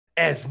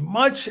As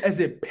much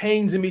as it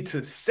pains me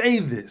to say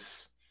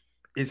this,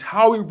 is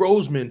Howie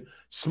Roseman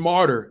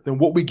smarter than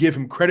what we give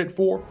him credit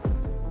for?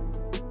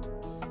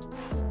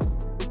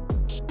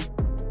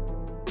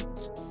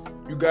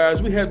 You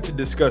guys, we have to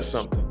discuss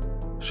something.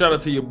 Shout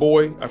out to your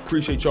boy. I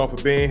appreciate y'all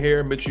for being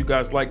here. Make sure you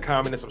guys like,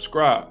 comment, and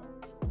subscribe.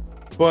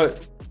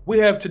 But we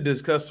have to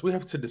discuss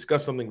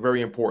something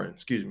very important.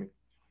 Excuse me.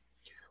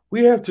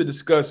 We have to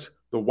discuss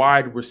the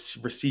wide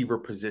receiver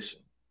position.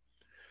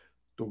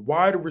 The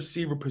wide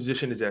receiver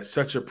position is at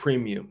such a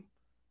premium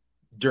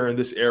during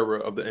this era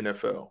of the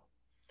NFL.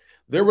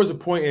 There was a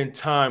point in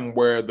time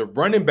where the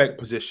running back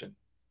position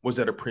was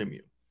at a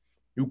premium.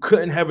 You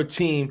couldn't have a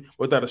team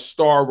without a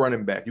star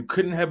running back. You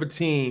couldn't have a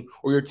team,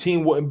 or your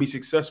team wouldn't be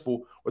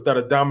successful without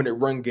a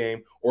dominant run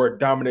game or a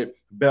dominant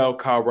bell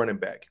cow running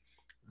back.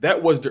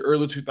 That was the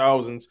early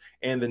 2000s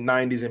and the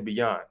 90s and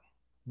beyond.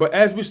 But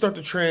as we start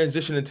to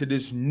transition into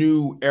this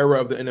new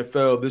era of the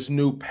NFL, this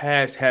new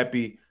pass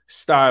happy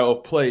style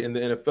of play in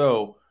the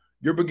NFL,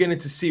 you're beginning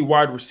to see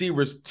wide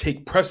receivers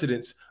take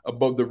precedence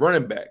above the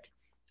running back.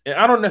 And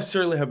I don't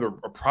necessarily have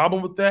a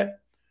problem with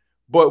that,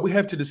 but we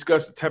have to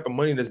discuss the type of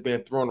money that's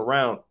being thrown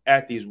around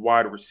at these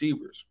wide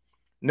receivers.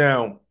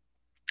 Now,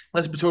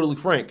 let's be totally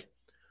frank.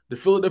 The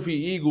Philadelphia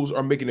Eagles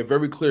are making it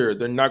very clear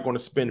they're not going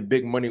to spend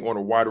big money on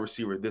a wide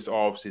receiver this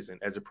offseason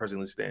as it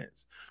presently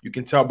stands. You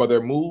can tell by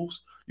their moves.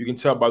 You can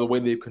tell by the way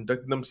they've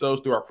conducted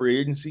themselves through our free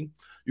agency.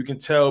 You can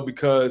tell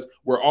because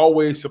we're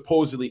always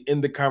supposedly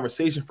in the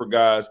conversation for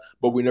guys,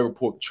 but we never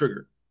pull the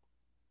trigger.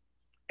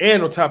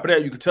 And on top of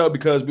that, you can tell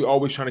because we're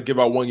always trying to give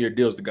out one-year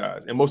deals to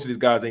guys. And most of these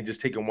guys ain't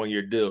just taking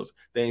one-year deals.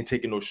 They ain't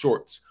taking no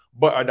shorts.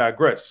 But I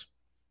digress.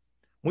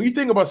 When you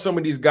think about some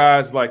of these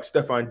guys like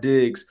Stefon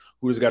Diggs,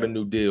 who has got a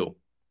new deal,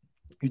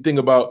 you think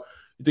about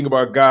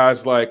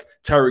guys like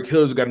Tyreek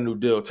Hill, who got a new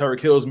deal.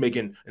 Tyreek Hill's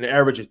making an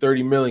average of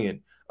 $30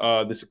 million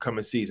this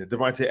coming season.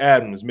 Devante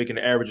Adams making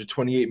an average of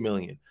 $28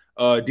 million.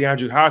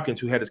 DeAndre Hopkins,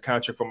 who had his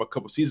contract from a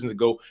couple seasons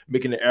ago,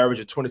 making an average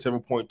of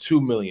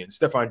 $27.2 million.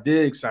 Stefon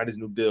Diggs signed his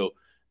new deal,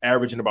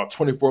 averaging about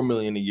 $24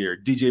 million a year.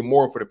 DJ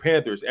Moore for the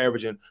Panthers,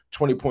 averaging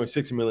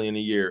 $20.6 million a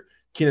year.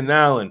 Keenan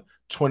Allen,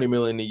 $20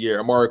 million a year.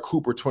 Amari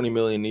Cooper, $20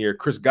 million a year.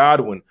 Chris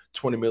Godwin,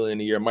 $20 million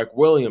a year. Mike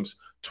Williams,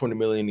 $20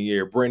 million a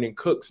year. Brandon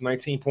Cooks,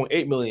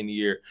 $19.8 million a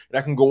year. And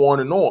I can go on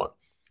and on.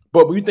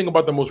 But when you think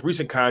about the most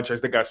recent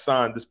contracts that got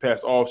signed this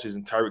past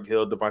offseason, Tyreek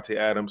Hill, Devante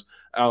Adams,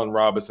 Allen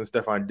Robinson,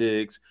 Stefon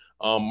Diggs,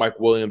 Mike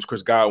Williams,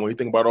 Chris Godwin, you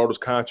think about all those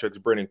contracts,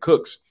 Brandon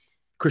Cooks,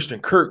 Christian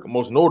Kirk,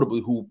 most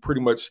notably, who pretty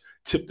much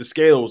tipped the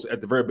scales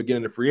at the very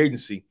beginning of free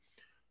agency,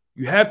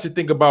 you have to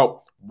think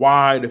about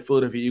why the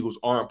Philadelphia Eagles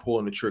aren't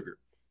pulling the trigger.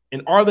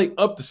 And are they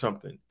up to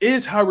something?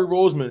 Is Howie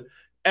Roseman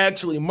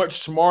actually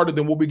much smarter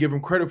than what we give him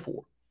credit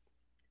for?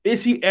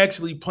 Is he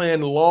actually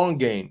playing the long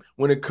game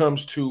when it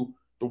comes to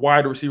the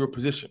wide receiver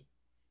position?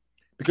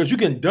 Because you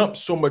can dump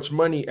so much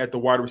money at the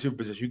wide receiver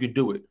position. You can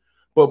do it.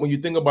 But when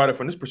you think about it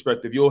from this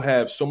perspective, you'll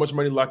have so much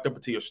money locked up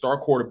into your star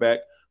quarterback,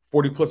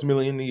 40 plus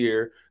million a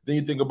year. Then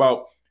you think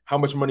about how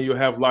much money you'll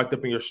have locked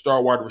up in your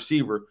star wide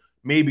receiver,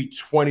 maybe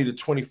 20 to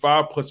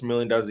 25 plus $1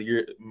 million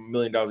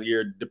a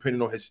year,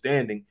 depending on his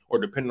standing or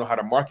depending on how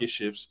the market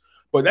shifts.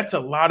 But that's a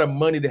lot of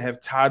money to have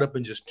tied up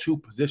in just two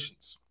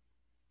positions.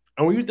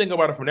 And when you think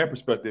about it from that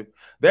perspective,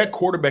 that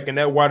quarterback and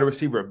that wide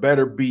receiver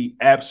better be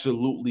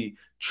absolutely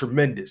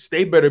tremendous.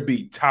 They better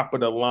be top of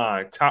the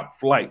line, top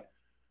flight.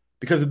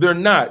 Because if they're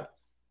not,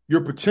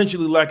 you're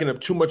potentially lacking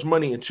up too much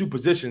money in two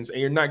positions and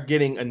you're not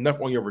getting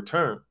enough on your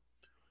return.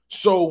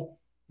 So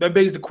that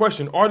begs the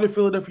question, are the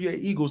Philadelphia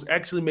Eagles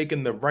actually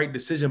making the right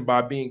decision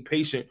by being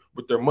patient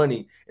with their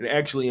money and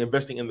actually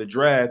investing in the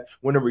draft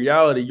when in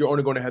reality you're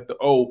only going to have to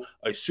owe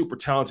a super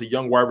talented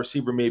young wide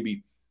receiver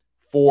maybe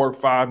 4,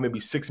 5, maybe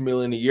 $6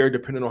 million a year,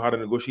 depending on how the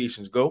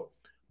negotiations go.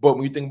 But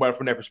when you think about it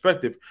from that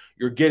perspective,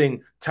 you're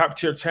getting top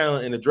tier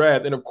talent in the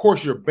draft. And of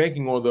course, you're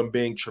banking on them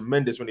being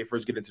tremendous when they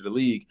first get into the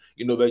league.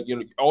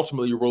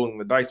 Ultimately you're rolling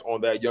the dice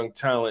on that young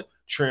talent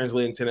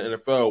translating to the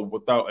NFL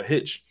without a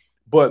hitch.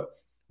 But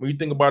when you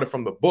think about it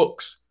from the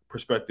books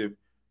perspective,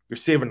 you're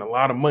saving a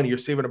lot of money. You're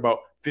saving about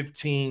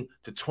 15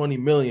 to 20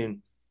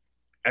 million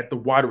at the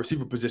wide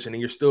receiver position, and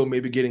you're still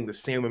maybe getting the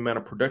same amount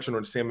of production or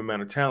the same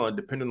amount of talent,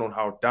 depending on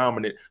how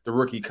dominant the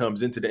rookie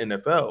comes into the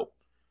NFL.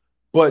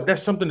 But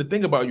that's something to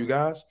think about, you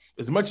guys.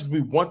 As much as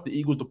we want the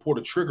Eagles to pull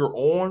the trigger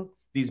on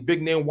these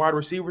big-name wide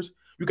receivers,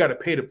 you got to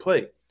pay to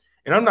play.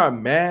 And I'm not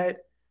mad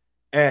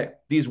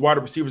at these wide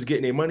receivers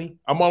getting their money.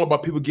 I'm all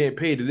about people getting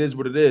paid. It is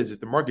what it is. If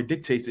the market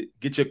dictates it,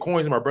 get your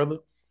coins, my brother.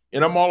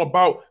 And I'm all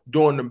about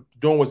doing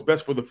what's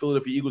best for the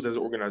Philadelphia Eagles as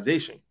an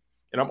organization.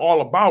 And I'm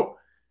all about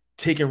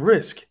taking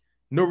risk.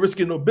 No risk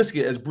and no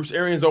biscuit, as Bruce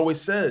Arians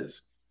always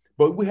says.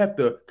 But we have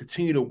to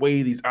continue to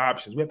weigh these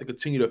options. We have to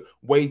continue to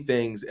weigh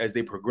things as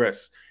they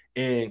progress.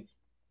 And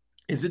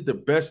is it the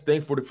best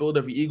thing for the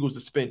Philadelphia Eagles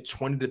to spend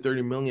 20 to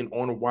 30 million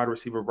on a wide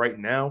receiver right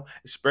now,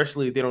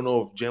 especially if they don't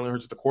know if Jalen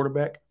Hurts is the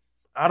quarterback?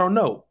 I don't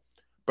know.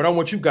 But I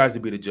want you guys to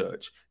be the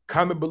judge.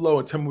 Comment below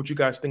and tell me what you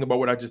guys think about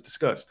what I just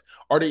discussed.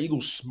 Are the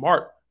Eagles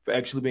smart for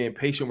actually being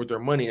patient with their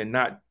money and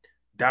not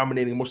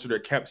dominating most of their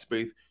cap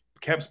space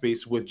cap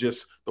space with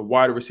just the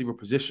wide receiver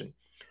position?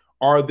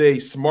 Are they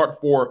smart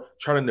for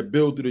trying to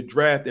build through the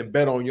draft and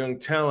bet on young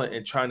talent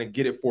and trying to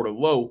get it for the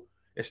low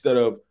instead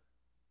of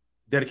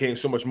dedicating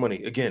so much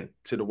money, again,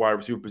 to the wide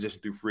receiver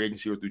position through free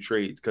agency or through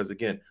trades? Because,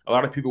 again, a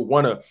lot of people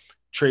want to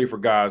trade for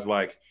guys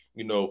like,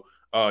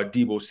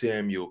 Deebo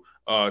Samuel,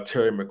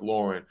 Terry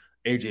McLaurin,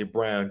 A.J.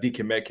 Brown,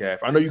 DK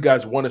Metcalf. I know you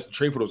guys want us to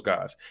trade for those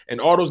guys.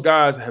 And all those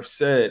guys have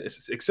said,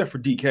 except for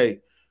DK,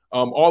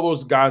 all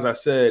those guys I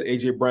said,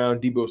 A.J. Brown,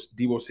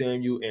 Deebo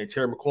Samuel, and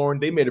Terry McLaurin,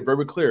 they made it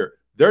very clear.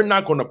 They're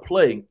not going to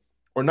play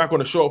or not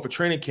going to show up for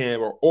training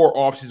camp or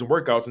off-season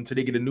workouts until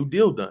they get a new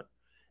deal done.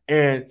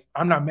 And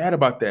I'm not mad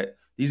about that.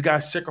 These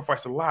guys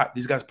sacrifice a lot.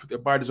 These guys put their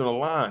bodies on the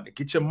line.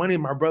 Get your money,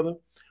 my brother.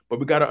 But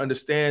we got to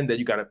understand that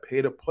you got to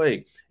pay to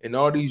play. And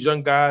all these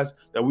young guys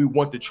that we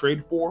want to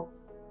trade for,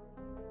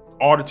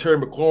 all the Terry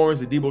McLaurins,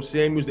 the Deebo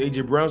Samuels, the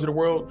A.J. Browns of the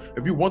world,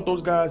 if you want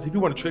those guys, if you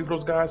want to trade for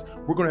those guys,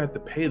 we're going to have to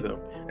pay them.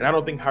 And I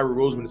don't think Howie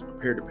Roseman is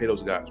prepared to pay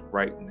those guys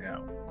right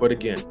now. But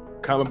again,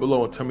 comment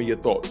below and tell me your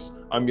thoughts.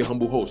 I'm your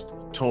humble host,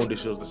 Tone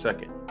Dishes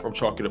II from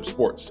Chalk It Up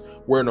Sports,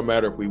 where no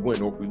matter if we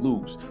win or if we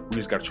lose, we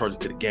just got to charge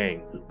it to the game.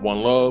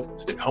 One love,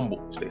 stay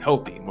humble, stay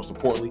healthy, and most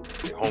importantly,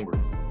 stay hungry.